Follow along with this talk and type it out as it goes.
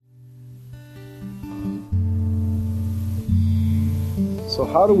So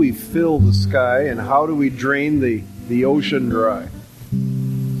how do we fill the sky, and how do we drain the ocean dry?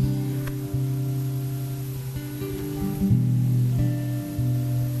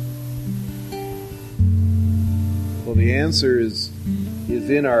 Well, the answer is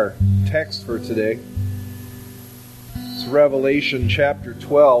in our text for today. It's Revelation chapter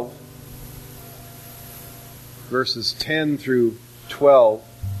 12, verses 10 through 12,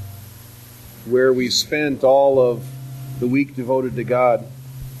 where we spent all of the week devoted to God,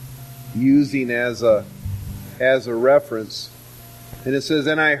 using as a reference. And it says,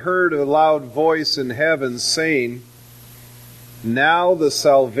 "And I heard a loud voice in heaven saying, Now the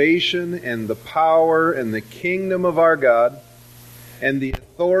salvation and the power and the kingdom of our God and the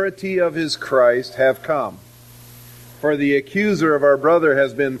authority of His Christ have come. For the accuser of our brother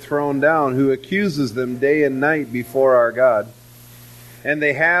has been thrown down, who accuses them day and night before our God. And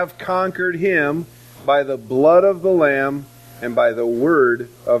they have conquered him by the blood of the Lamb and by the word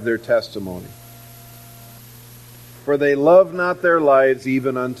of their testimony. For they love not their lives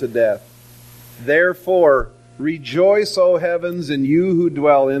even unto death. Therefore rejoice, O heavens, and you who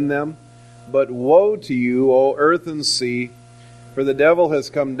dwell in them. But woe to you, O earth and sea, for the devil has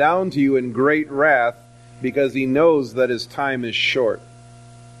come down to you in great wrath, because he knows that his time is short."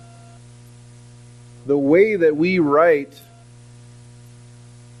 The way that we write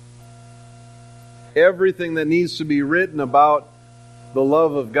everything that needs to be written about the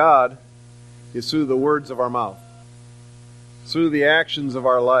love of God is through the words of our mouth, through the actions of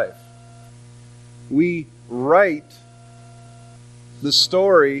our life. We write the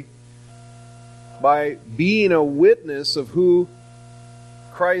story by being a witness of who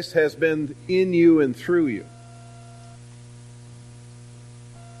Christ has been in you and through you.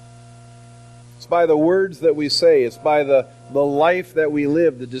 It's by the words that we say, it's by the life that we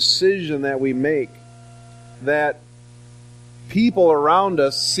live, the decision that we make, that people around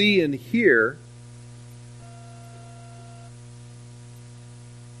us see and hear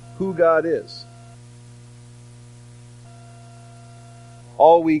who God is.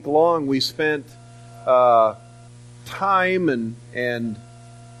 All week long we spent time and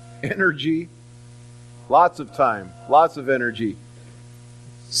energy, lots of time, lots of energy,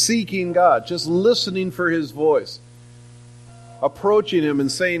 seeking God, just listening for His voice, approaching Him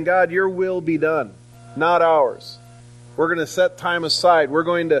and saying, "God, your will be done, not ours." We're going to set time aside. We're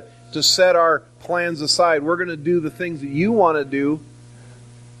going to set our plans aside. We're going to do the things that you want to do.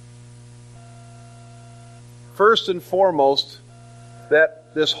 First and foremost, that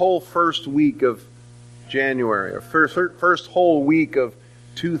this whole first week of January, or first whole week of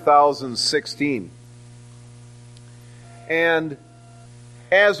 2016. And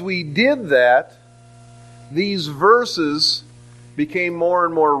as we did that, these verses became more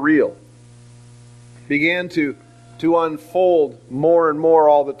and more real. Began to unfold more and more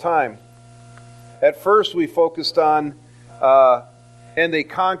all the time. At first we focused on, and they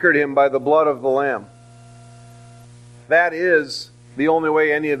conquered him by the blood of the Lamb. That is the only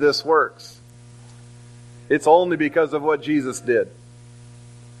way any of this works. It's only because of what Jesus did.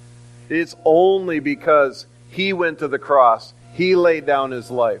 It's only because He went to the cross. He laid down His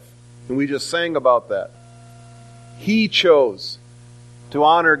life. And we just sang about that. He chose to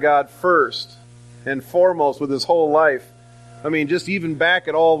honor God first and foremost with His whole life. I mean, just even back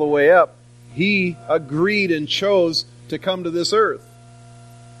it all the way up, He agreed and chose to come to this earth.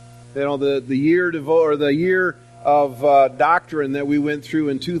 You know, the year of doctrine that we went through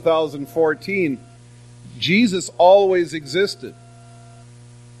in 2014, Jesus always existed.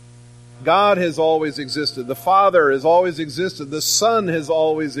 God has always existed. The Father has always existed. The Son has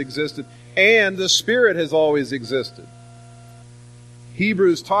always existed. And the Spirit has always existed.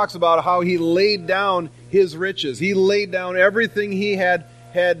 Hebrews talks about how He laid down His riches. He laid down everything He had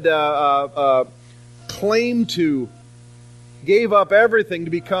claimed to, gave up everything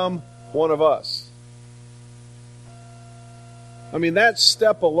to become one of us. I mean, that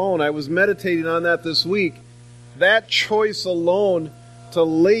step alone, I was meditating on that this week. That choice alone to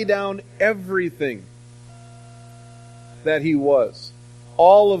lay down everything that He was.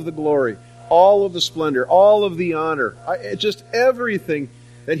 All of the glory, all of the splendor, all of the honor, just everything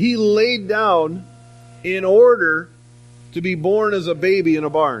that He laid down in order to be born as a baby in a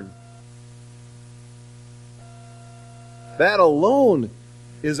barn. That alone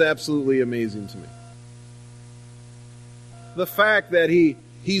is absolutely amazing to me. The fact that He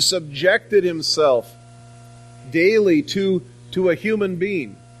subjected Himself daily to a human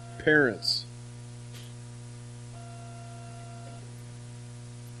being, parents.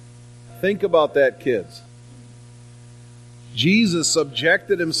 Think about that, kids. Jesus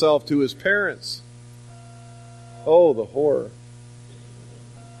subjected Himself to His parents. Oh, the horror.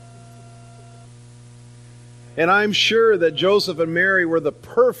 And I'm sure that Joseph and Mary were the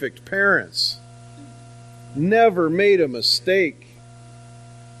perfect parents. Never made a mistake.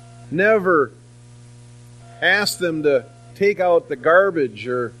 Never asked them to take out the garbage,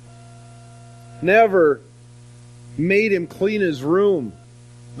 or never made him clean his room.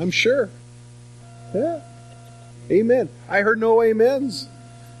 I'm sure. Yeah. Amen. I heard no amens.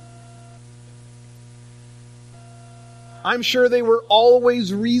 I'm sure they were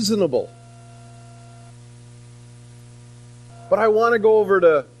always reasonable. But I want to go over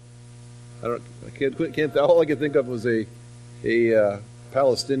to, I can't, all I could think of was a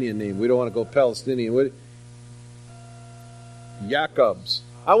Palestinian name. We don't want to go Palestinian. What? Jacob's.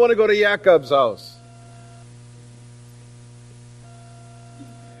 I want to go to Jacob's house.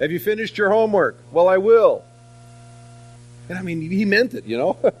 Have you finished your homework? Well, I will. And I mean, he meant it, you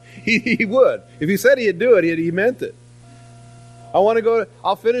know. he would. If he said he'd do it, he meant it. I want to go,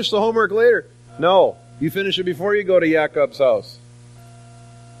 I'll finish the homework later. No, you finish it before you go to Jacob's house.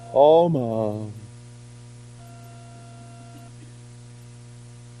 Oh, Mom.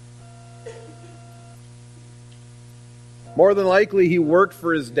 More than likely, he worked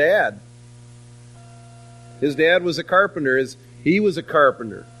for his dad. His dad was a carpenter. He was a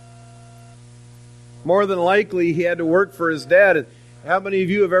carpenter. More than likely, he had to work for his dad. And how many of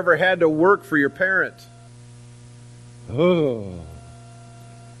you have ever had to work for your parent? Oh.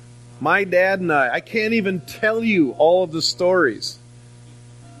 My dad and I can't even tell you all of the stories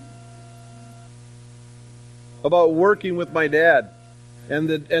about working with my dad and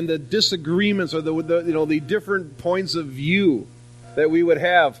the disagreements, or the different points of view that we would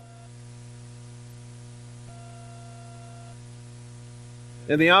have.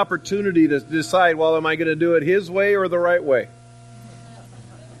 And the opportunity to decide, well, am I going to do it his way or the right way?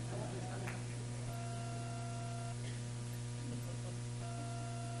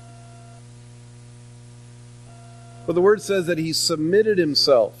 But the Word says that he submitted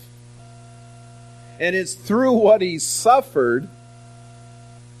himself. And it's through what he suffered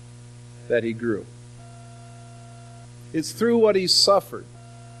that he grew. It's through what he suffered.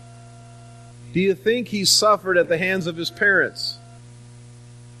 Do you think he suffered at the hands of his parents?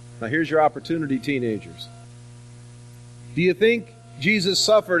 Now here's your opportunity, teenagers. Do you think Jesus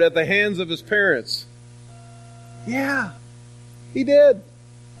suffered at the hands of his parents? Yeah, he did.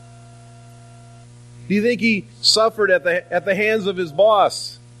 Do you think he suffered at the hands of his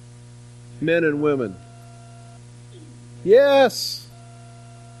boss, men and women? Yes.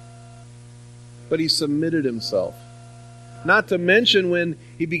 But he submitted himself. Not to mention when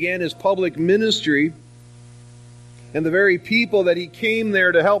he began his public ministry, and the very people that he came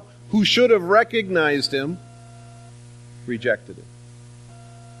there to help, who should have recognized him, rejected him.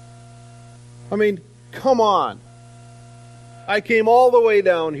 I mean, come on. I came all the way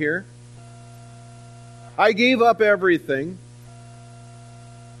down here. I gave up everything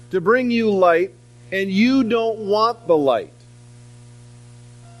to bring you light, and you don't want the light.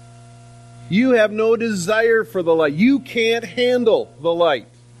 You have no desire for the light. You can't handle the light.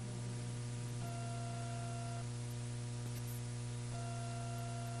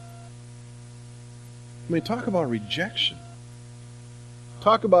 I mean, talk about rejection.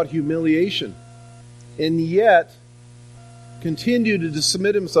 Talk about humiliation. And yet, continued to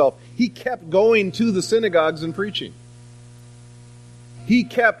submit himself. He kept going to the synagogues and preaching. He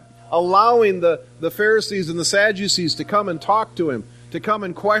kept allowing the Pharisees and the Sadducees to come and talk to him, to come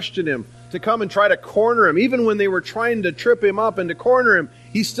and question him, to come and try to corner him. Even when they were trying to trip him up and to corner him,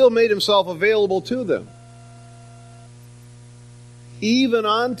 he still made himself available to them. Even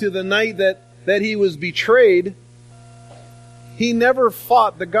on to the night that he was betrayed, he never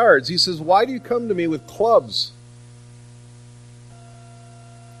fought the guards. He says, "Why do you come to me with clubs?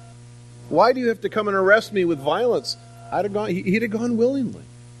 Why do you have to come and arrest me with violence?" He'd have gone willingly.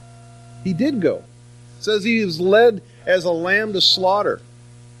 He did go. It says he was led as a lamb to slaughter.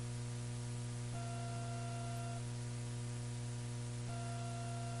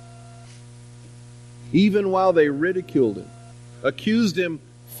 Even while they ridiculed him, accused him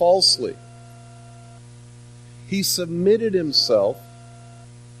falsely, he submitted himself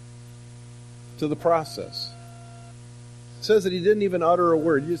to the process. It says that he didn't even utter a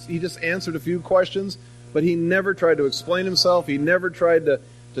word. He just answered a few questions, but he never tried to explain himself. He never tried to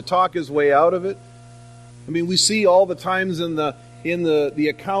talk his way out of it. I mean, we see all the times in the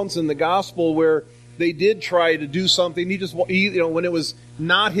accounts in the gospel where they did try to do something. When it was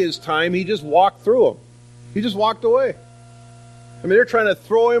not his time, he just walked through them. He just walked away. I mean, they're trying to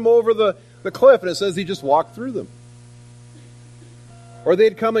throw him over the cliff, and it says he just walked through them. Or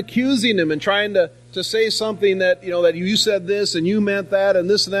they'd come accusing him and trying to to say something that, that you said this and you meant that and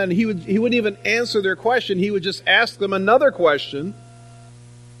this and that, and he wouldn't even answer their question. He would just ask them another question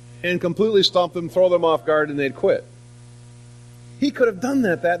and completely stump them, throw them off guard, and they'd quit. He could have done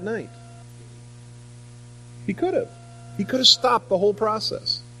that night. He could have. He could have stopped the whole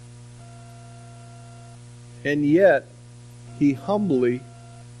process. And yet, he humbly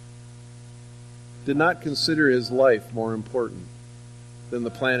did not consider his life more important than the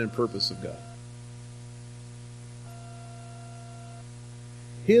plan and purpose of God.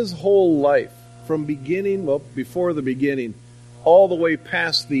 His whole life, from beginning, before the beginning, all the way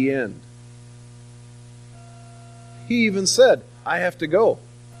past the end. He even said, I have to go.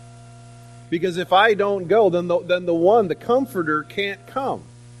 Because if I don't go, then the Comforter, can't come.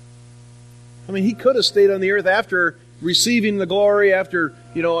 I mean, he could have stayed on the earth after receiving the glory, after,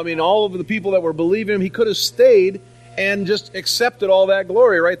 all of the people that were believing him. He could have stayed and just accepted all that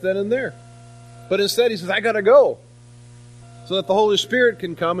glory right then and there. But instead he says, I got to go. So that the Holy Spirit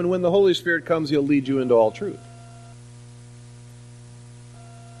can come, and when the Holy Spirit comes, he'll lead you into all truth.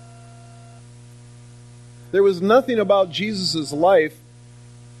 There was nothing about Jesus' life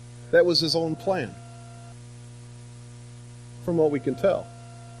that was his own plan, from what we can tell.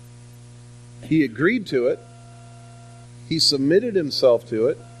 He agreed to it. He submitted himself to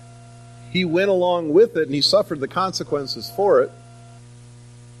it. He went along with it, and he suffered the consequences for it.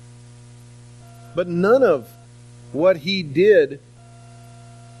 But none of what he did,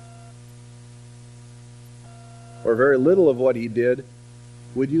 or very little of what he did,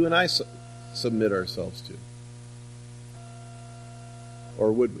 would you and I submit ourselves to?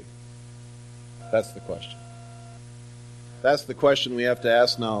 Or would we? That's the question. That's the question we have to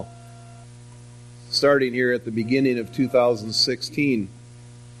ask now. Starting here at the beginning of 2016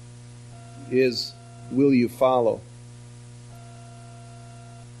 is, will you follow?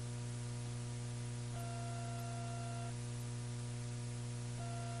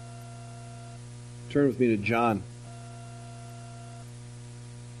 Turn with me to John.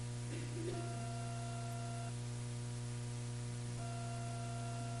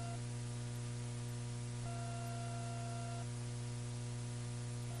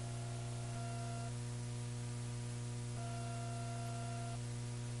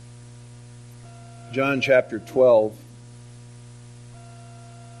 John chapter 12.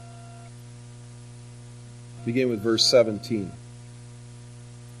 Begin with verse 17.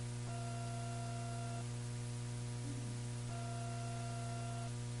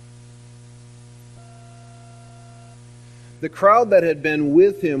 The crowd that had been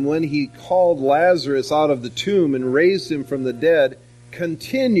with him when he called Lazarus out of the tomb and raised him from the dead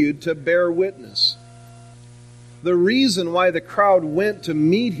continued to bear witness. The reason why the crowd went to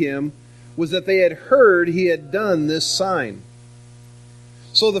meet him was that they had heard he had done this sign.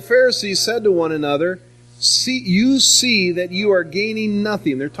 So the Pharisees said to one another, You see that you are gaining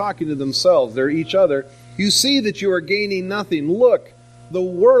nothing. They're talking to themselves. They're each other. You see that you are gaining nothing. Look, the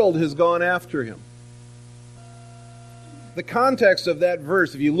world has gone after him. The context of that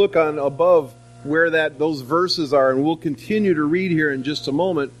verse, if you look on above where those verses are, and we'll continue to read here in just a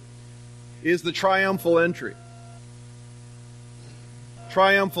moment, is the triumphal entry.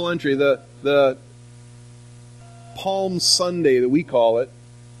 Triumphal entry, the Palm Sunday that we call it,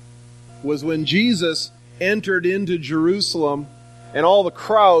 was when Jesus entered into Jerusalem and all the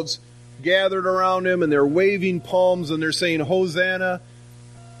crowds gathered around him and they're waving palms and they're saying, Hosanna,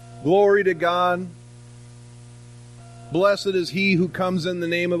 glory to God. Blessed is he who comes in the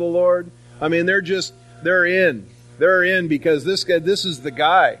name of the Lord. I mean, they're in. They're in because this is the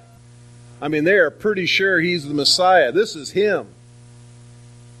guy. I mean, they are pretty sure he's the Messiah. This is him.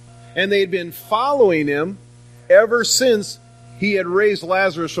 And they'd been following him ever since he had raised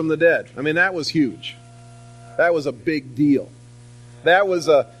Lazarus from the dead. I mean, that was huge. That was a big deal. That was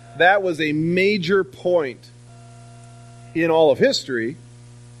a major point in all of history.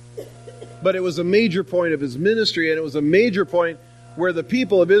 But it was a major point of his ministry, and it was a major point where the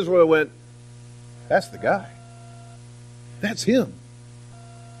people of Israel went, that's the guy. That's him.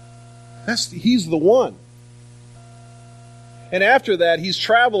 He's the one. And after that, he's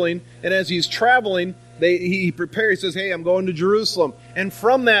traveling, and as he's traveling, he prepares, he says, hey, I'm going to Jerusalem. And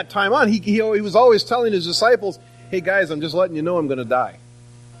from that time on, he was always telling his disciples, hey guys, I'm just letting you know I'm going to die.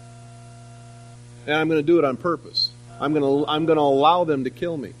 And I'm going to do it on purpose. I'm going to allow them to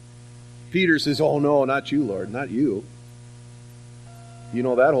kill me. Peter says, oh no, not you, Lord, not you. You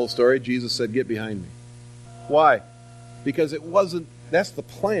know that whole story. Jesus said, get behind me. Why? Because that's the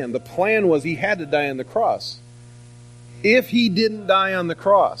plan. The plan was he had to die on the cross. If he didn't die on the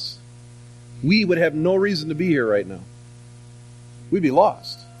cross, we would have no reason to be here right now. We'd be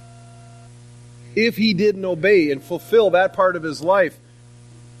lost. if he didn't obey and fulfill that part of his life,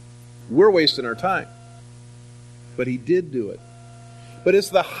 we're wasting our time. But he did do it. But it's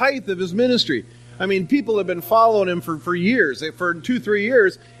the height of his ministry. I mean, people have been following him for years, for 2-3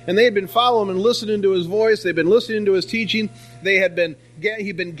 years, and they had been following him and listening to his voice. They've been listening to his teaching. He'd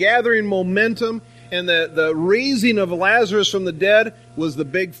been gathering momentum, and the raising of Lazarus from the dead was the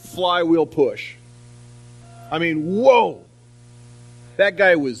big flywheel push. I mean, whoa! That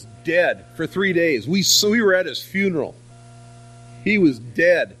guy was dead for 3 days. We were at his funeral. He was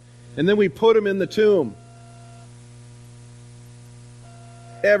dead. And then we put him in the tomb.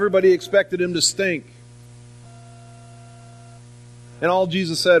 Everybody expected him to stink. And all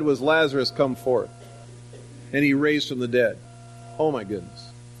Jesus said was, Lazarus, come forth. And he raised from the dead. Oh my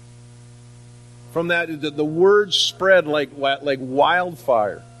goodness. From that, the word spread like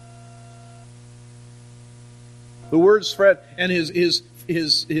wildfire. The word spread, and his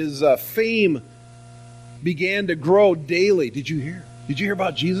fame began to grow daily. Did you hear? Did you hear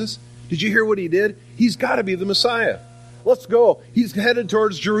about Jesus? Did you hear what he did? He's got to be the Messiah. Let's go. He's headed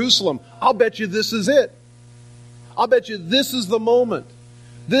towards Jerusalem. I'll bet you this is it. I'll bet you this is the moment.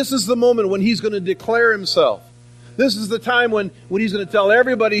 This is the moment when he's going to declare himself. This is the time when he's going to tell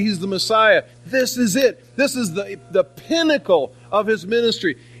everybody he's the Messiah. This is it. This is the pinnacle of his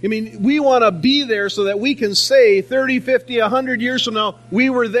ministry. I mean, we want to be there so that we can say 30, 50, 100 years from now,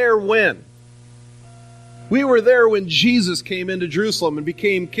 we were there when? We were there when Jesus came into Jerusalem and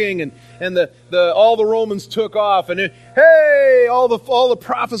became king, and all the Romans took off, and hey, all the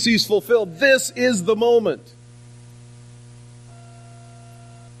prophecies fulfilled. This is the moment.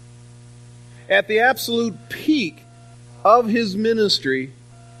 At the absolute peak of his ministry,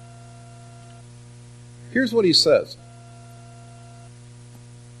 here's what he says.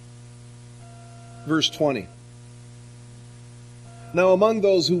 Verse 20. Now among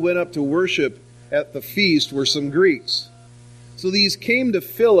those who went up to worship at the feast were some Greeks. So these came to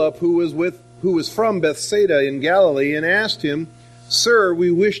Philip, who was from Bethsaida in Galilee, and asked him, Sir,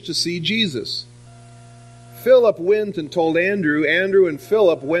 we wish to see Jesus. Philip went and told Andrew. Andrew and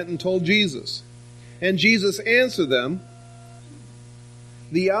Philip went and told Jesus. And Jesus answered them,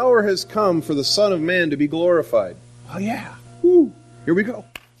 The hour has come for the Son of Man to be glorified. Oh yeah. Woo. Here we go.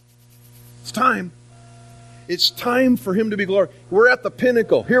 It's time. It's time for him to be glorified. We're at the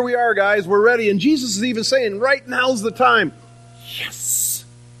pinnacle. Here we are, guys. We're ready. And Jesus is even saying, right now's the time. Yes.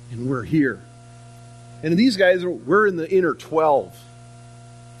 And we're here. And these guys, we're in the inner 12.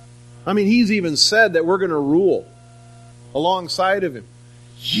 I mean, he's even said that we're going to rule alongside of him.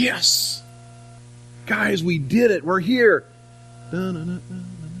 Yes. Guys, we did it. We're here.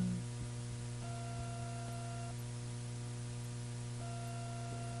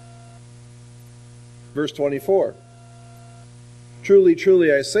 Verse 24. Truly,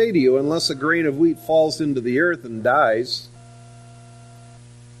 truly, I say to you, unless a grain of wheat falls into the earth and dies,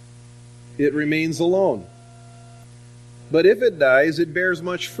 it remains alone. But if it dies, it bears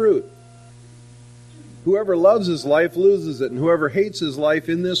much fruit. Whoever loves his life loses it, and whoever hates his life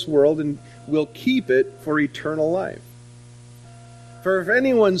in this world and will keep it for eternal life. For if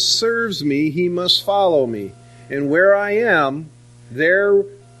anyone serves me, he must follow me, and where I am, there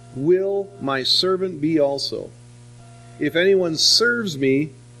will my servant be also. If anyone serves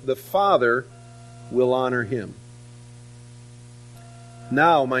me, the Father will honor him.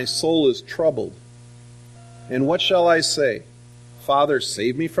 Now my soul is troubled. And what shall I say? Father,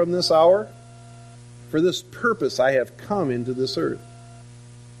 save me from this hour? For this purpose I have come into this earth.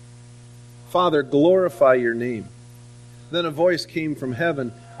 Father, glorify your name. Then a voice came from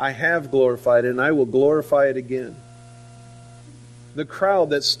heaven, I have glorified it, and I will glorify it again. The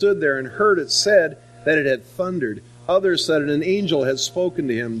crowd that stood there and heard it said that it had thundered. Others said an angel had spoken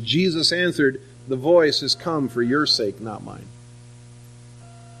to him. Jesus answered, the voice has come for your sake, not mine.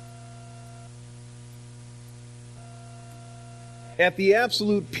 At the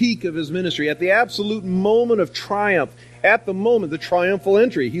absolute peak of his ministry, at the absolute moment of triumph, at the moment, the triumphal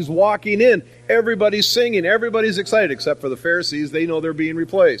entry, he's walking in, everybody's singing, everybody's excited, except for the Pharisees. They know they're being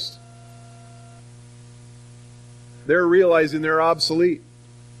replaced. They're realizing they're obsolete.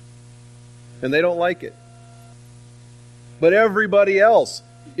 And they don't like it. But everybody else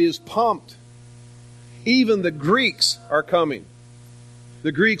is pumped. Even the Greeks are coming.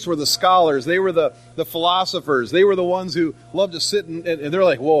 The Greeks were the scholars. They were the philosophers. They were the ones who loved to sit and they're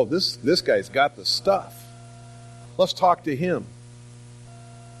like, whoa, this guy's got the stuff. Let's talk to him.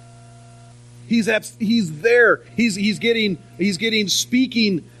 He's there. He's getting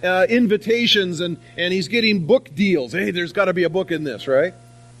speaking invitations and he's getting book deals. Hey, there's got to be a book in this, right?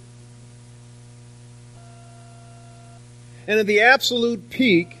 And at the absolute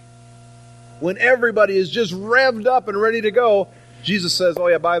peak when everybody is just revved up and ready to go, Jesus says, oh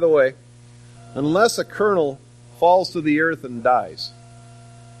yeah, by the way, unless a kernel falls to the earth and dies,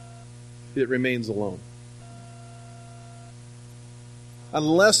 it remains alone.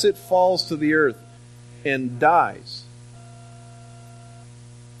 Unless it falls to the earth and dies,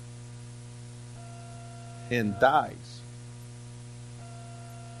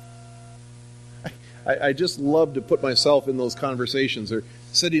 I just love to put myself in those conversations, or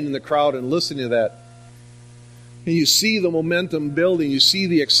sitting in the crowd and listening to that. And you see the momentum building, you see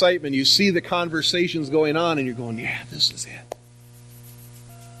the excitement, you see the conversations going on, and you're going, yeah, this is it.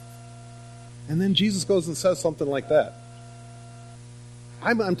 And then Jesus goes and says something like that.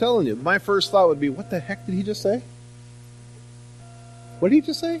 I'm telling you, my first thought would be, what the heck did he just say? What did he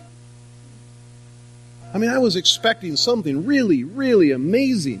just say? I mean, I was expecting something really, really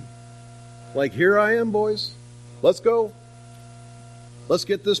amazing. Like, here I am, boys. Let's go. Let's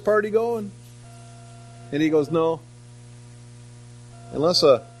get this party going. And he goes, no. Unless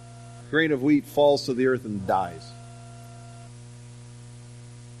a grain of wheat falls to the earth and dies,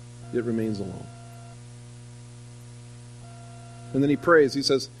 it remains alone. And then he prays. He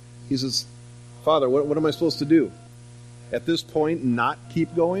says, Father, what am I supposed to do? At this point, not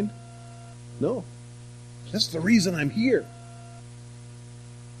keep going? No. That's the reason I'm here.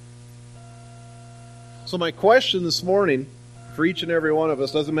 So my question this morning for each and every one of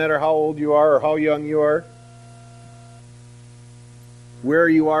us, doesn't matter how old you are or how young you are, where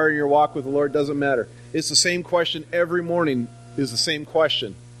you are in your walk with the Lord, doesn't matter. It's the same question every morning, is the same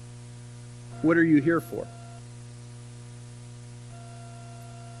question. What are you here for?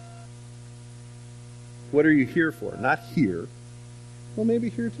 What are you here for? Not here. Well, maybe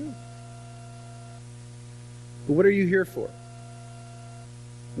here too. But what are you here for?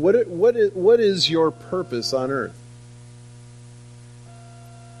 What is your purpose on earth?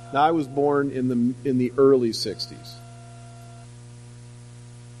 Now, I was born in the early 60s.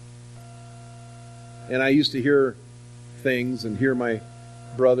 And I used to hear things and hear my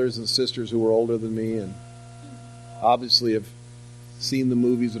brothers and sisters who were older than me, and obviously have seen the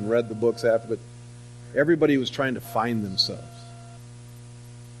movies and read the books after, but everybody was trying to find themselves.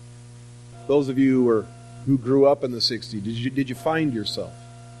 Those of you who grew up in the 60s, did you find yourself?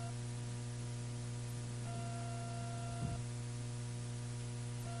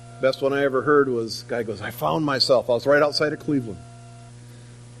 Best one I ever heard was, a guy goes, I found myself. I was right outside of Cleveland.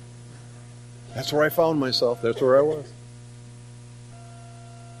 That's where I found myself. That's where I was.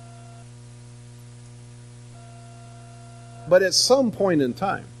 But at some point in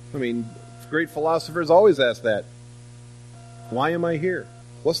time, I mean, great philosophers always ask that. Why am I here?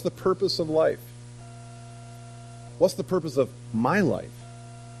 What's the purpose of life? What's the purpose of my life?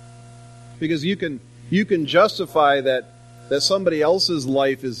 Because you can justify that somebody else's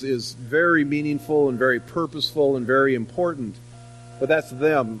life is very meaningful and very purposeful and very important. But that's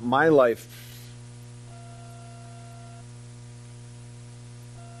them. My life,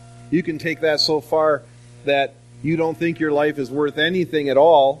 you can take that so far that you don't think your life is worth anything at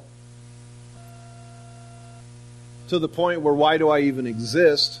all, to the point where, why do I even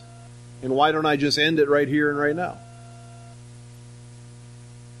exist? And why don't I just end it right here and right now?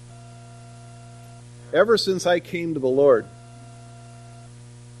 Ever since I came to the Lord,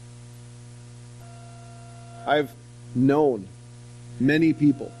 I've known many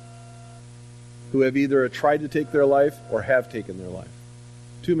people who have either tried to take their life or have taken their life.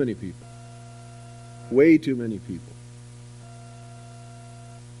 Too many people. Way too many people.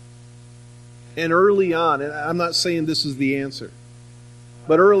 And early on, and I'm not saying this is the answer,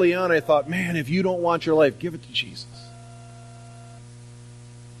 but early on I thought, man, if you don't want your life, give it to Jesus.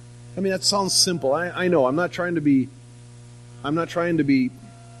 I mean, that sounds simple. I know. I'm not trying to be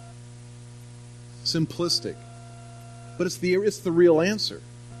simplistic. But it's the real answer.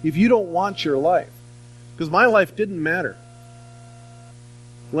 If you don't want your life, because my life didn't matter.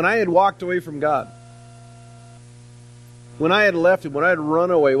 When I had walked away from God, when I had left Him, when I had run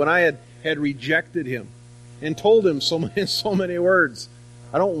away, when I had rejected Him and told Him so many words,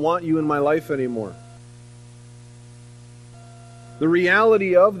 I don't want you in my life anymore. The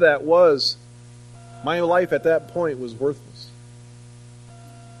reality of that was my life at that point was worthless.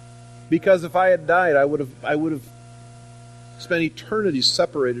 Because if I had died, I would have spent eternity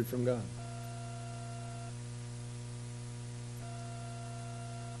separated from God.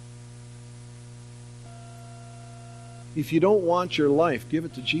 If you don't want your life, give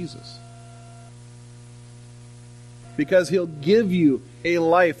it to Jesus. Because He'll give you a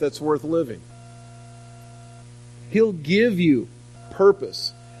life that's worth living. He'll give you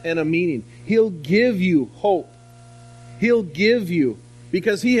purpose and a meaning. He'll give you hope. He'll give you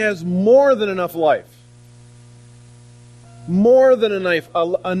Because He has more than enough life. More than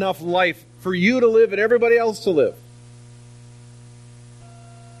enough life for you to live and everybody else to live.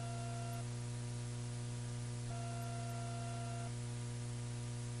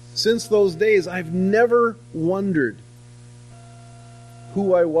 Since those days, I've never wondered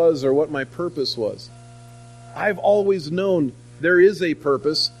who I was or what my purpose was. I've always known there is a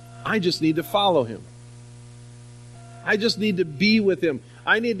purpose. I just need to follow Him. I just need to be with Him.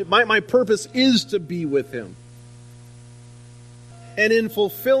 My purpose is to be with Him. And in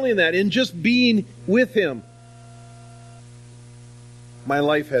fulfilling that, in just being with Him, my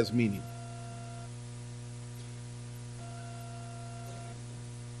life has meaning.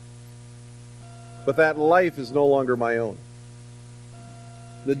 But that life is no longer my own.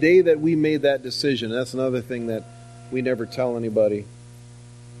 The day that we made that decision, that's another thing that we never tell anybody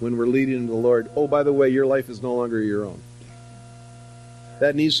when we're leading the Lord. Oh, by the way, your life is no longer your own.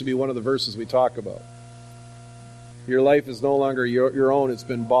 That needs to be one of the verses we talk about. Your life is no longer your own. It's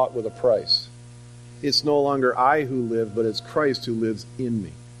been bought with a price. It's no longer I who live, but it's Christ who lives in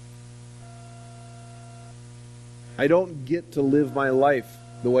me. I don't get to live my life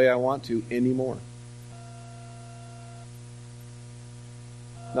the way I want to anymore.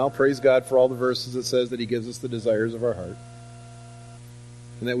 Now, praise God for all the verses that says that He gives us the desires of our heart,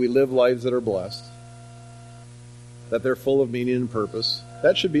 and that we live lives that are blessed, that they're full of meaning and purpose.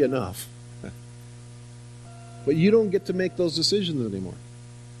 That should be enough. But you don't get to make those decisions anymore.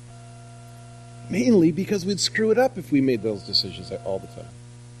 Mainly because we'd screw it up if we made those decisions all the time.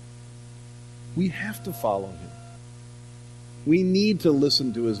 We have to follow Him. We need to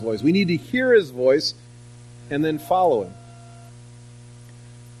listen to His voice. We need to hear His voice and then follow Him.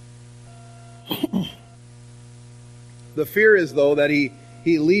 The fear is, though, that He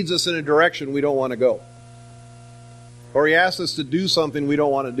leads us in a direction we don't want to go. Or He asks us to do something we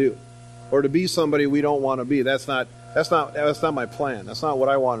don't want to do. Or to be somebody we don't want to be. That's not my plan. That's not what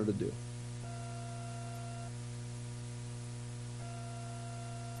I wanted to do.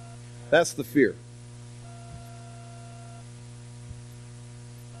 That's the fear.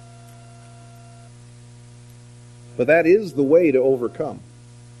 But that is the way to overcome.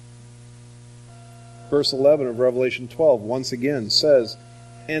 Verse 11 of Revelation 12 once again says,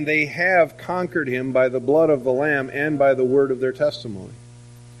 "And they have conquered Him by the blood of the Lamb and by the word of their testimony.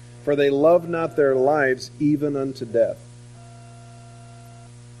 For they loved not their lives even unto death."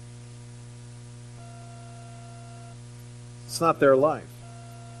 It's not their life.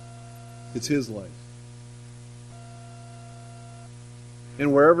 It's His life.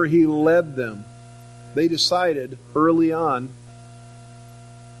 And wherever He led them, they decided early on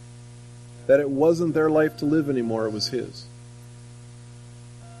that it wasn't their life to live anymore, it was His.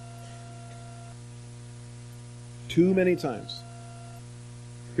 Too many times.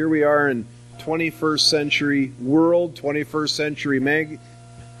 Here we are in 21st century world, 21st century magazine.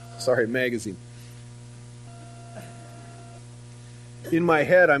 In my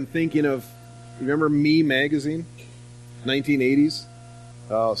head, I'm thinking of, remember Me magazine? 1980s?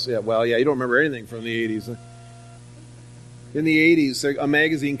 Oh, so yeah, you don't remember anything from the 80s. In the 80s, a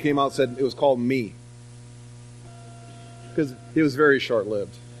magazine came out, said it was called Me. Because it was very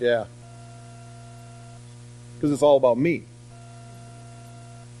short-lived. Yeah. Because it's all about me.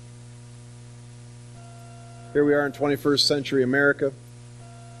 Here we are in 21st century America,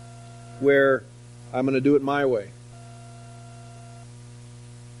 where I'm going to do it my way.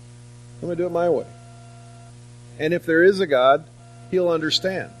 I'm going to do it my way. And if there is a God, He'll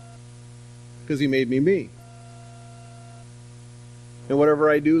understand. Because He made me me. And whatever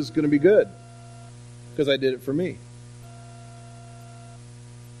I do is going to be good. Because I did it for me.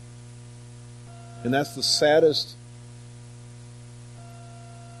 And that's the saddest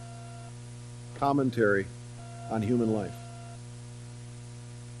commentary on human life.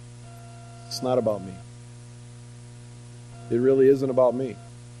 It's not about me. It really isn't about me.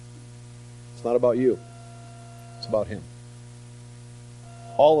 It's not about you. It's about Him.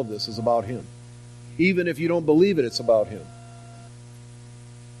 All of this is about Him. Even if you don't believe it, it's about Him.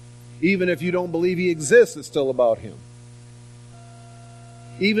 Even if you don't believe He exists, it's still about Him.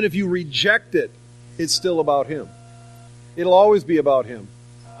 Even if you reject it, it's still about Him. It'll always be about Him.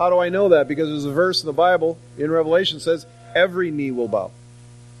 How do I know that? Because there's a verse in the Bible, in Revelation, says, every knee will bow.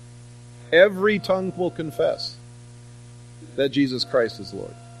 Every tongue will confess that Jesus Christ is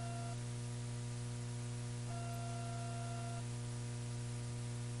Lord.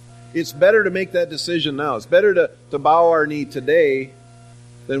 It's better to make that decision now. It's better to bow our knee today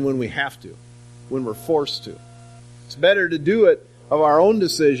than when we have to, when we're forced to. It's better to do it of our own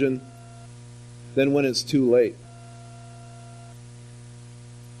decision than when it's too late.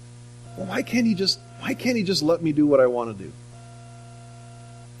 Well, why can't he just let me do what I want to do?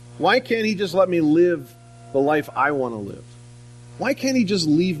 Why can't he just let me live the life I want to live? Why can't he just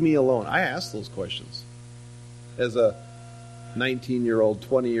leave me alone? I ask those questions as a 19-year-old,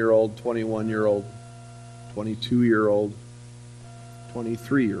 20-year-old, 21-year-old, 22-year-old,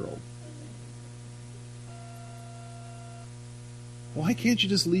 23-year-old. Why can't you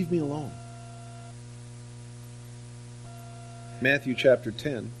just leave me alone? Matthew chapter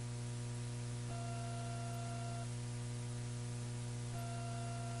 10.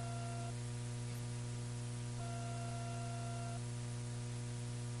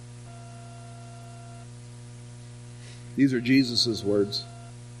 These are Jesus' words.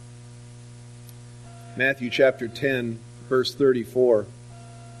 Matthew chapter 10, verse 34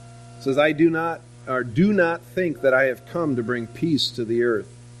 says, do not think that I have come to bring peace to the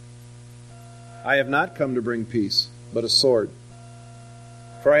earth. I have not come to bring peace, but a sword.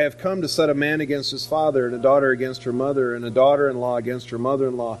 For I have come to set a man against his father, and a daughter against her mother, and a daughter-in-law against her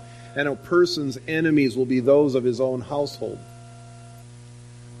mother-in-law, and a person's enemies will be those of his own household.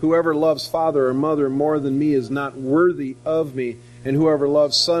 Whoever loves father or mother more than me is not worthy of me, and whoever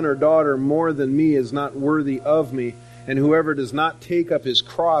loves son or daughter more than me is not worthy of me, and whoever does not take up his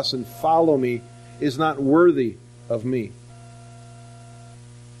cross and follow me is not worthy of me.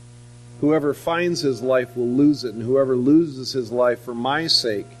 Whoever finds his life will lose it, and whoever loses his life for my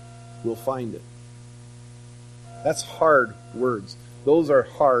sake will find it. That's hard words. Those are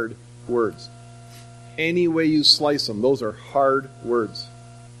hard words. Any way you slice them, those are hard words.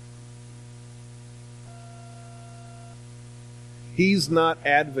 He's not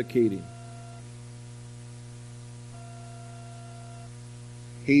advocating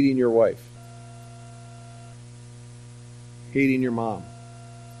hating your wife, hating your mom,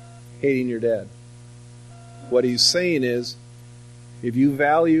 hating your dad. What he's saying is, if you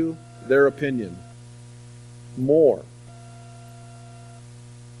value their opinion more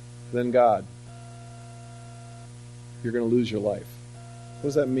than God, you're going to lose your life. What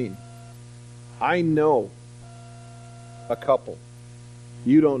does that mean? I know a couple.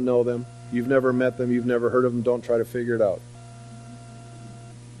 You don't know them. You've never met them. You've never heard of them. Don't try to figure it out.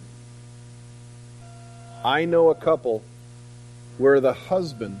 I know a couple where the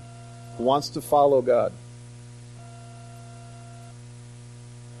husband wants to follow God.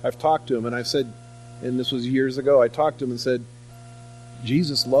 I've talked to him and I said, and this was years ago, I talked to him and said,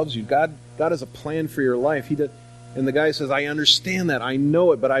 Jesus loves you. God has a plan for your life. He did. And the guy says, I understand that. I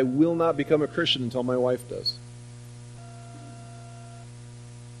know it, but I will not become a Christian until my wife does.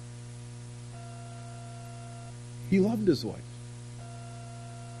 He loved his wife.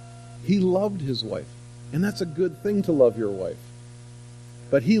 He loved his wife. And that's a good thing to love your wife.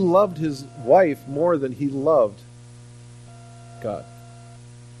 But he loved his wife more than he loved God.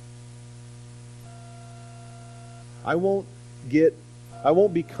 I won't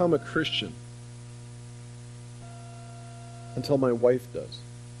become a Christian until my wife does.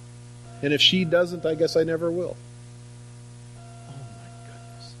 And if she doesn't, I guess I never will. Oh my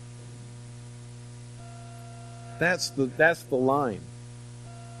goodness. That's the line.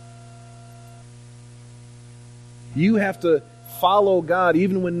 You have to follow God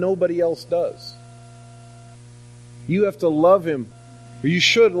even when nobody else does. You have to love Him, or you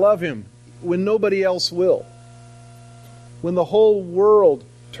should love Him, when nobody else will. When the whole world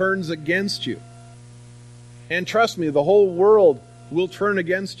turns against you. And trust me, the whole world will turn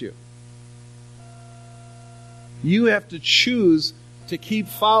against you. You have to choose to keep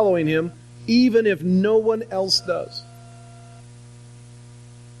following Him even if no one else does.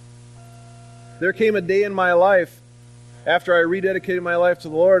 There came a day in my life after I rededicated my life to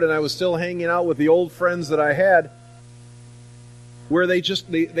the Lord and I was still hanging out with the old friends that I had, where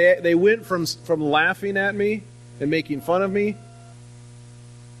they went from laughing at me and making fun of me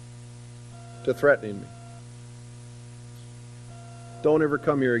to threatening me. Don't ever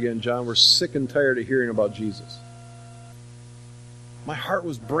come here again, John. We're sick and tired of hearing about Jesus. My heart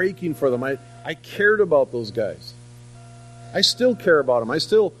was breaking for them. I cared about those guys. I still care about them. I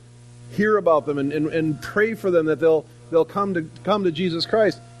still hear about them and pray for them that they'll come to Jesus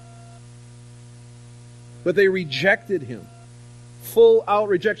Christ. But they rejected Him. Full out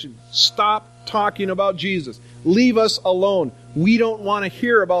rejection. Stop talking about Jesus. Leave us alone. We don't want to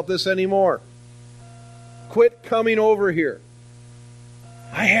hear about this anymore. Quit coming over here.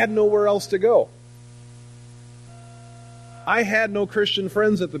 I had nowhere else to go. I had no Christian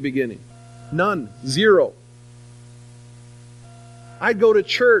friends at the beginning. None. Zero. I'd go to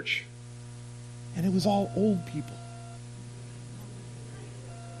church, and it was all old people.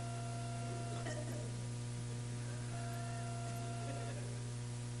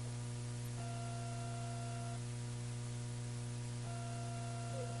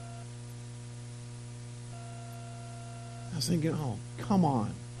 was thinking, oh, come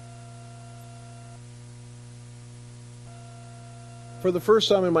on. For the first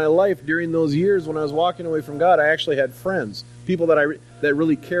time in my life, during those years when I was walking away from God, I actually had friends, people that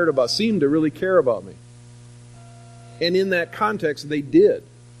really cared about, seemed to really care about me. And in that context, they did.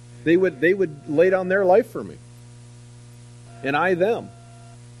 They would lay down their life for me. And I them.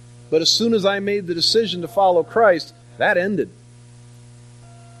 But as soon as I made the decision to follow Christ, that ended.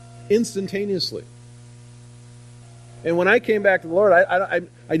 Instantaneously. And when I came back to the Lord, I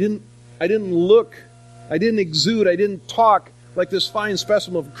didn't look, I didn't exude, I didn't talk like this fine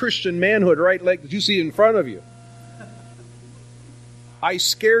specimen of Christian manhood, right? Like that you see in front of you. I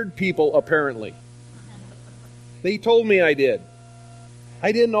scared people, apparently. They told me I did.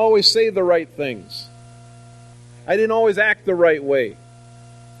 I didn't always say the right things. I didn't always act the right way.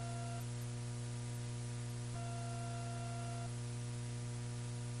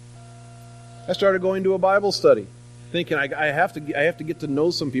 I started going to a Bible study, thinking I have to get to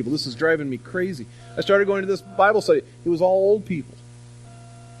know some people. This is driving me crazy. I started going to this Bible study. It was all old people.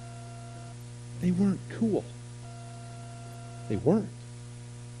 They weren't cool. They weren't.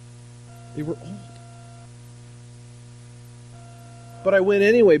 They were old. But I went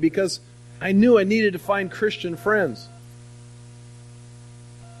anyway because I knew I needed to find Christian friends.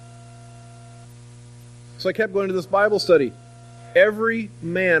 So I kept going to this Bible study. Every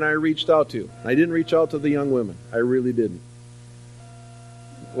man I reached out to, I didn't reach out to the young women. I really didn't.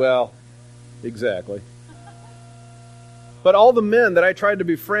 Well, exactly. But all the men that I tried to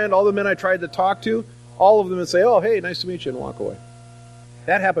befriend, all the men I tried to talk to, all of them would say, oh, hey, nice to meet you, and walk away.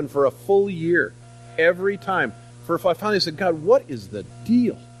 That happened for a full year. Every time. I finally said, God, what is the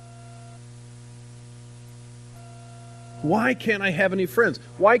deal? Why can't I have any friends?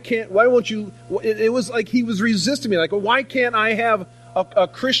 Why won't you? It was like he was resisting me. Like, well, why can't I have a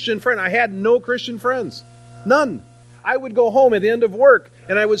Christian friend? I had no Christian friends. None. I would go home at the end of work,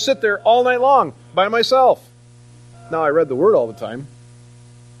 and I would sit there all night long by myself. Now, I read the Word all the time.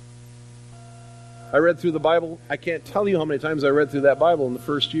 I read through the Bible. I can't tell you how many times I read through that Bible in the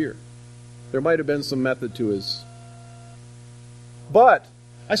first year. There might have been some method to his. But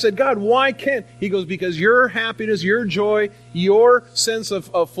I said, God, why can't? He goes, because your happiness, your joy, your sense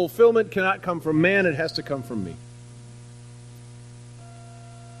of fulfillment cannot come from man. It has to come from me.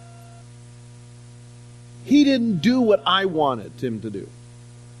 He didn't do what I wanted him to do.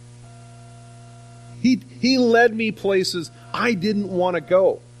 He led me places I didn't want to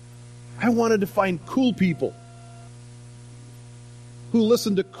go. I wanted to find cool people who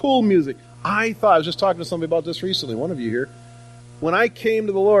listened to cool music. I was just talking to somebody about this recently, one of you here. When I came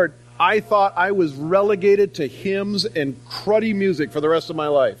to the Lord, I thought I was relegated to hymns and cruddy music for the rest of my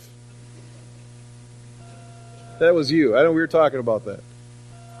life. That was you. I know we were talking about that.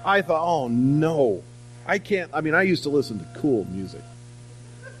 I thought, oh no, I can't. I mean, I used to listen to cool music.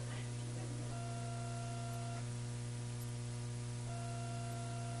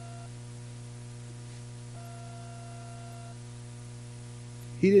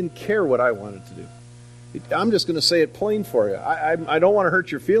 He didn't care what I wanted to do. I'm just going to say it plain for you. I don't want to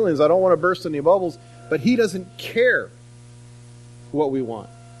hurt your feelings. I don't want to burst any bubbles. But he doesn't care what we want.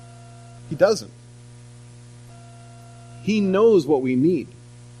 He doesn't. He knows what we need.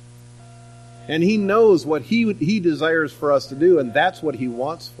 And he knows what he desires for us to do, and that's what he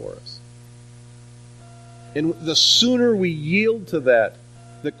wants for us. And the sooner we yield to that,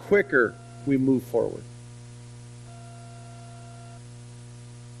 the quicker we move forward.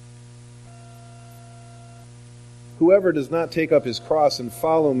 Whoever does not take up his cross and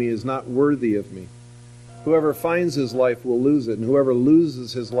follow me is not worthy of me. Whoever finds his life will lose it, and whoever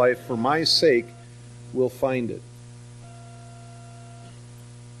loses his life for my sake will find it.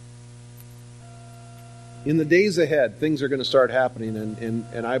 In the days ahead, things are going to start happening,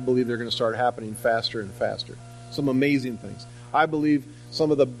 and I believe they're going to start happening faster and faster. Some amazing things. I believe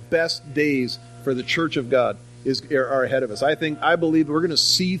some of the best days for the Church of God are ahead of us. I believe we're going to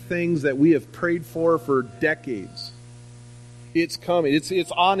see things that we have prayed for decades. It's coming.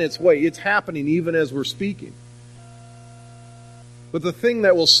 It's on its way. It's happening even as we're speaking. But the thing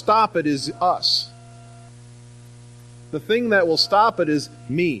that will stop it is us. The thing that will stop it is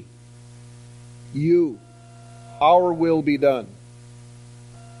me. You. Our will be done.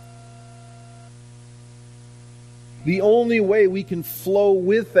 The only way we can flow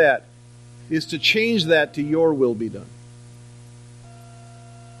with that is to change that to your will be done.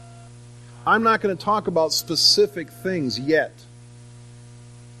 I'm not going to talk about specific things yet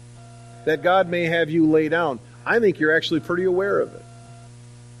that God may have you lay down. I think you're actually pretty aware of it.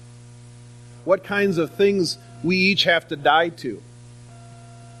 What kinds of things we each have to die to.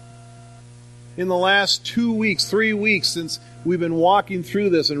 in the last 2 weeks, 3 weeks, since we've been walking through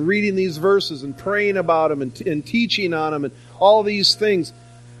this and reading these verses and praying about them and teaching on them and all these things,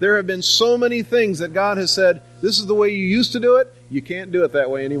 there have been so many things that God has said, this is the way you used to do it, you can't do it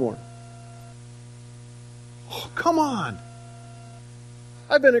that way anymore. Oh, come on.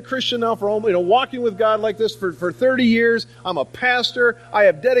 I've been a Christian now for walking with God like this for 30 years. I'm a pastor. I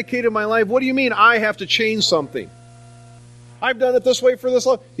have dedicated my life. What do you mean I have to change something? I've done it this way for this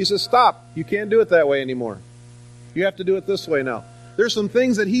long. He says, stop. You can't do it that way anymore. You have to do it this way now. There's some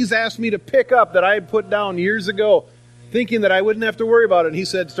things that He's asked me to pick up that I had put down years ago, thinking that I wouldn't have to worry about it. And He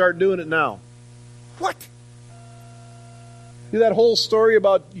said, start doing it now. What? See that whole story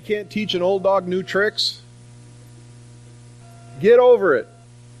about you can't teach an old dog new tricks? Get over it.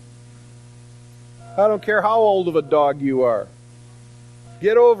 I don't care how old of a dog you are.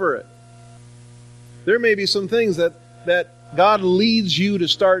 Get over it. There may be some things that God leads you to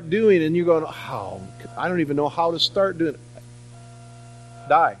start doing, and you're going, oh, I don't even know how to start doing it.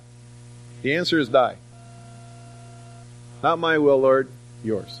 Die. The answer is die. Not my will, Lord,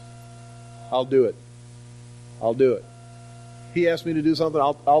 yours. I'll do it. I'll do it. He asked me to do something.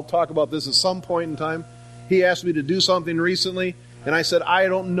 I'll talk about this at some point in time. He asked me to do something recently, and I said, I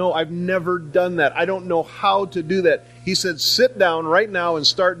don't know. I've never done that. I don't know how to do that. He said, sit down right now and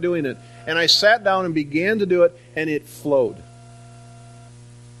start doing it. And I sat down and began to do it, and it flowed.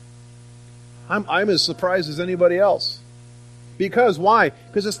 I'm as surprised as anybody else. Because, why?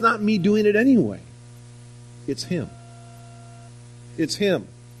 Because it's not me doing it anyway. It's Him. It's Him.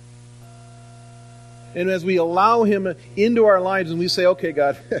 And as we allow Him into our lives and we say, okay,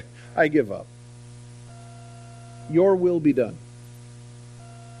 God, I give up. Your will be done.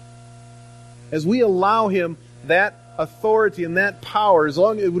 As we allow Him that authority and that power,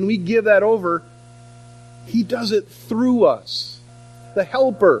 when we give that over, He does it through us. The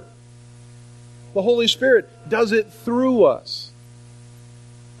Helper, the Holy Spirit, does it through us.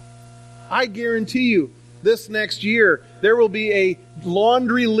 I guarantee you, this next year, there will be a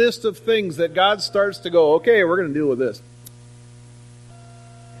laundry list of things that God starts to go, okay, we're going to deal with this.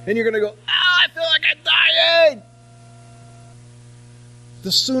 And you're going to go, I feel like I'm dying.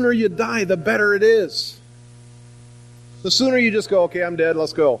 The sooner you die, the better it is. The sooner you just go, okay, I'm dead,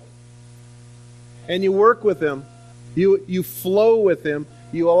 let's go. And you work with Him. You flow with Him.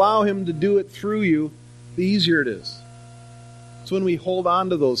 You allow Him to do it through you, the easier it is. It's when we hold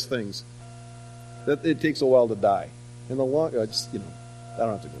on to those things that it takes a while to die. And the long, I don't have to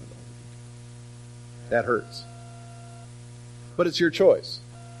go into that. That hurts. But it's your choice.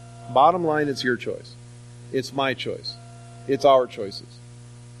 Bottom line, it's your choice. It's my choice. It's our choices.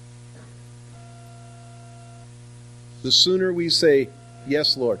 The sooner we say,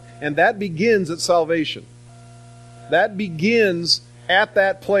 yes, Lord. And that begins at salvation. That begins at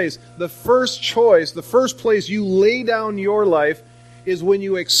that place. The first choice, the first place you lay down your life is when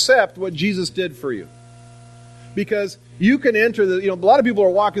you accept what Jesus did for you. Because you can enter a lot of people are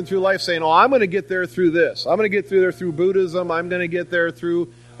walking through life saying, oh, I'm going to get there through this. I'm going to get through there through Buddhism. I'm going to get there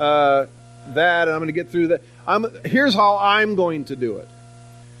through that, and I'm going to get through that. Here's how I'm going to do it.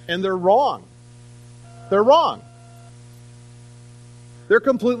 And they're wrong. They're wrong. They're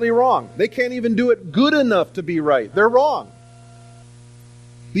completely wrong. They can't even do it good enough to be right. They're wrong.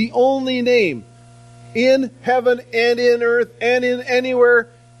 The only name in heaven and in earth and in anywhere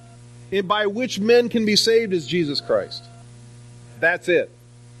by which men can be saved is Jesus Christ. That's it.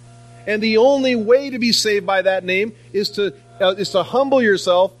 And the only way to be saved by that name is to humble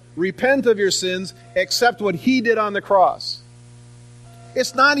yourself, repent of your sins, accept what He did on the cross.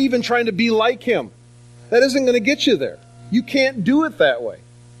 It's not even trying to be like Him. That isn't going to get you there. You can't do it that way.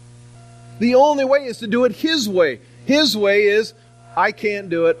 The only way is to do it His way. His way is, I can't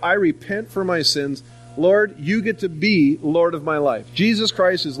do it. I repent for my sins. Lord, you get to be Lord of my life. Jesus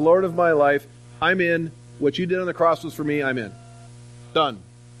Christ is Lord of my life. I'm in. What you did on the cross was for me. I'm in. Done.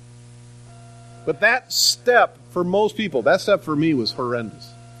 But that step for most people, that step for me was horrendous.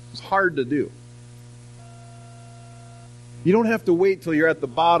 It was hard to do. You don't have to wait till you're at the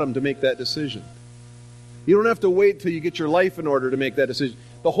bottom to make that decision. You don't have to wait till you get your life in order to make that decision.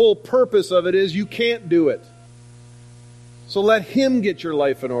 The whole purpose of it is you can't do it. So let Him get your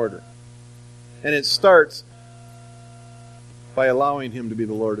life in order. And it starts by allowing Him to be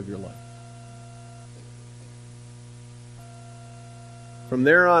the Lord of your life. From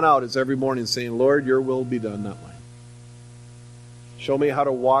there on out, it's every morning saying, Lord, your will be done, not mine. Show me how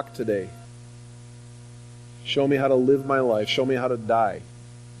to walk today. Show me how to live my life. Show me how to die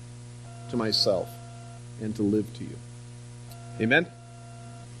to myself and to live to you. Amen?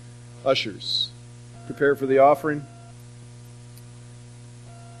 Ushers, prepare for the offering.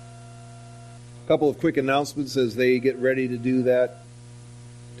 couple of quick announcements as they get ready to do that.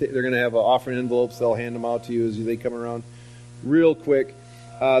 They're going to have offering envelopes. They'll hand them out to you as they come around. Real quick,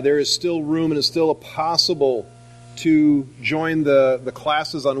 there is still room and it's still possible to join the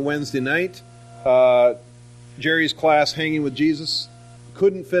classes on Wednesday night. Jerry's class, Hanging with Jesus,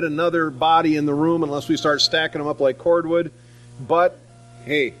 couldn't fit another body in the room unless we start stacking them up like cordwood. But,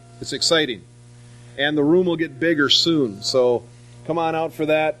 hey, it's exciting. And the room will get bigger soon. So come on out for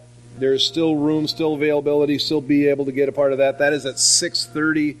that. There's still room, still availability, still be able to get a part of that. That is at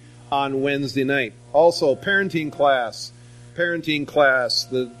 6:30 on Wednesday night. Also, parenting class,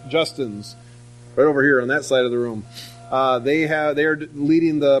 the Justins, right over here on that side of the room. They are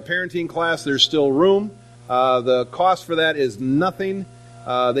leading the parenting class. There's still room. The cost for that is nothing.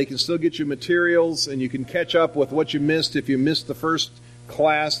 They can still get you materials, and you can catch up with what you missed. If you missed the first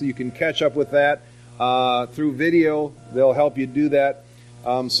class, you can catch up with that through video. They'll help you do that.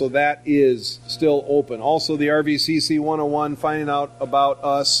 So that is still open. Also, the RVCC 101, finding out about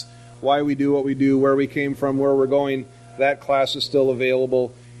us, why we do what we do, where we came from, where we're going. That class is still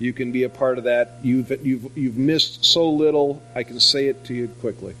available. You can be a part of that. You've missed so little. I can say it to you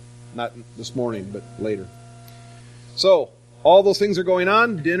quickly. Not this morning, but later. So, all those things are going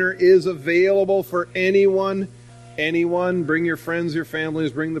on. Dinner is available for anyone. Bring your friends, your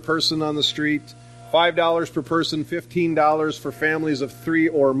families. Bring the person on the street. $5 per person, $15 for families of 3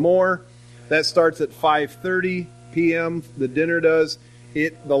 or more. That starts at 5:30 p.m. The dinner does.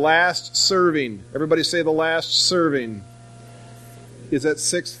 The last serving, everybody say the last serving, is at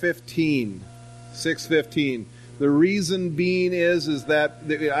 6:15. 6:15. The reason being is that,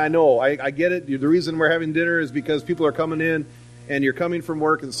 I know, I get it. The reason we're having dinner is because people are coming in and you're coming from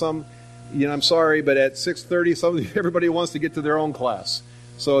work, and I'm sorry, but at 6:30, everybody wants to get to their own class.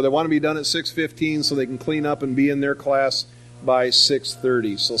 So they want to be done at 6:15 so they can clean up and be in their class by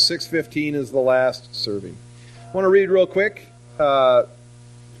 6:30. So 6:15 is the last serving. I want to read real quick. I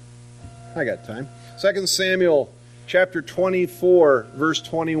got time. 2 Samuel chapter 24, verse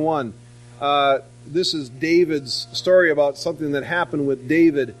 21. This is David's story about something that happened with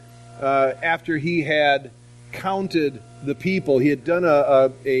David after he had counted the people. He had done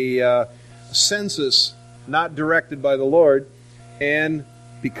a census not directed by the Lord, and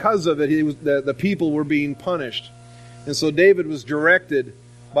because of it, the people were being punished. And so David was directed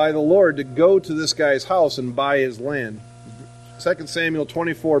by the Lord to go to this guy's house and buy his land. 2 Samuel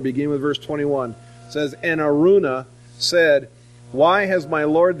 24, beginning with verse 21, says, "And Araunah said, 'Why has my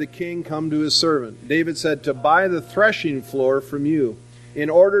lord the king come to his servant?' David said, 'To buy the threshing floor from you,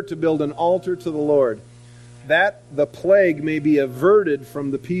 in order to build an altar to the Lord, that the plague may be averted from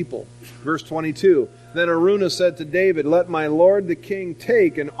the people.'" Verse 22, "Then Araunah said to David, 'Let my lord the king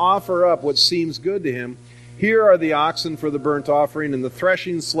take and offer up what seems good to him. Here are the oxen for the burnt offering, and the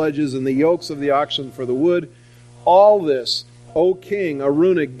threshing sledges, and the yokes of the oxen for the wood. All this, O king,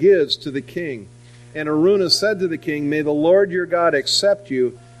 Araunah gives to the king.' And Araunah said to the king, 'May the Lord your God accept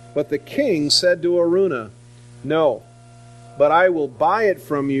you.' But the king said to Araunah, 'No, but I will buy it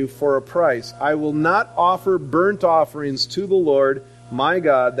from you for a price. I will not offer burnt offerings to the Lord my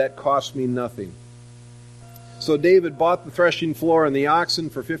God that cost me nothing.' So David bought the threshing floor and the oxen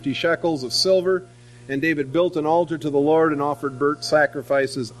for 50 shekels of silver, and David built an altar to the Lord and offered burnt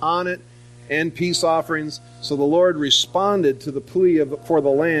sacrifices on it and peace offerings. So the Lord responded to the plea for the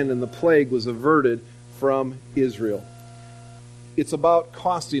land, and the plague was averted from Israel." It's about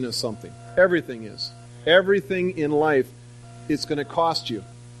costing us something. Everything is. Everything in life, it's going to cost you.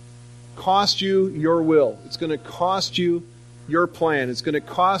 Cost you your will. It's going to cost you your plan. It's going to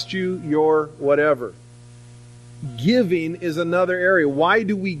cost you your whatever. Giving is another area. Why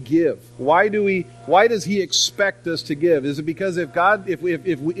do we give? Why does He expect us to give? Is it because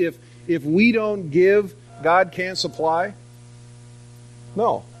if we don't give, God can't supply?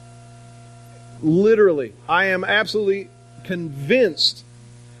 No. Literally, I am absolutely convinced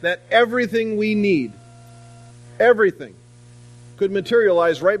that everything we need, everything, could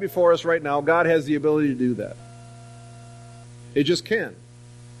materialize right before us right now. God has the ability to do that. It just can.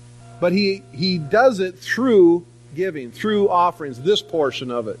 But He does it through giving, through offerings, this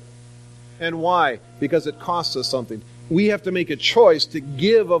portion of it. And why? Because it costs us something. We have to make a choice to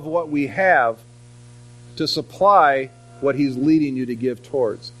give of what we have to supply what He's leading you to give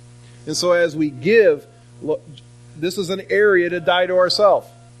towards. And so as we give, look, this is an area to die to ourselves.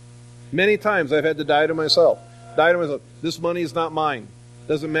 Many times I've had to die to myself. This money is not mine.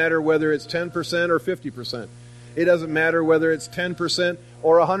 Doesn't matter whether it's 10% or 50%. It doesn't matter whether it's 10%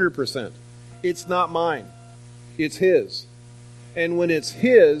 or 100%. It's not mine. It's His. And when it's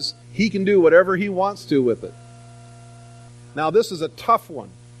His, He can do whatever He wants to with it. Now, this is a tough one.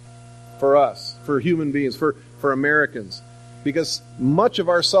 for us, for human beings, for Americans. Because much of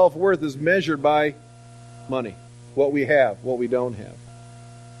our self-worth is measured by money, what we have, what we don't have.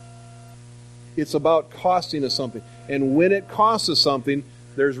 It's about costing us something. And when it costs us something,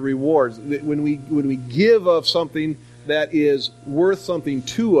 there's rewards. When we give of something that is worth something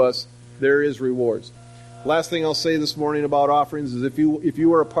to us, there is rewards. Last thing I'll say this morning about offerings is if you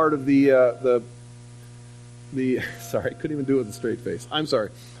were a part of the sorry, I couldn't even do it with a straight face. I'm sorry.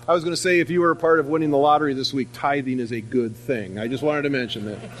 I was going to say if you were a part of winning the lottery this week, tithing is a good thing. I just wanted to mention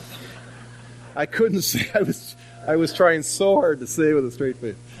that. I couldn't say. I was trying so hard to say it with a straight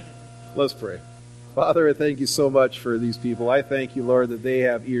face. Let's pray. Father, I thank you so much for these people. I thank you, Lord, that they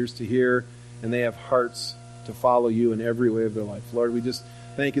have ears to hear and they have hearts to follow you in every way of their life. Lord, we just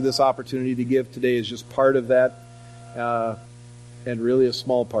thank you this opportunity to give today is just part of that, and really a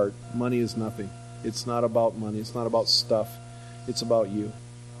small part. Money is nothing. It's not about money. It's not about stuff. It's about you.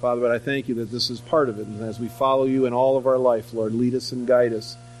 Father, but I thank you that this is part of it. And as we follow you in all of our life, Lord, lead us and guide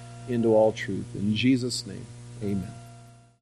us into all truth. In Jesus' name, amen.